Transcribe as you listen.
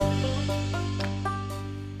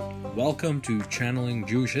Welcome to Channeling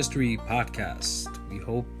Jewish History Podcast. We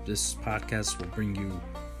hope this podcast will bring you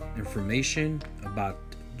information about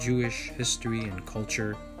Jewish history and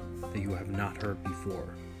culture that you have not heard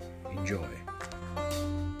before. Enjoy.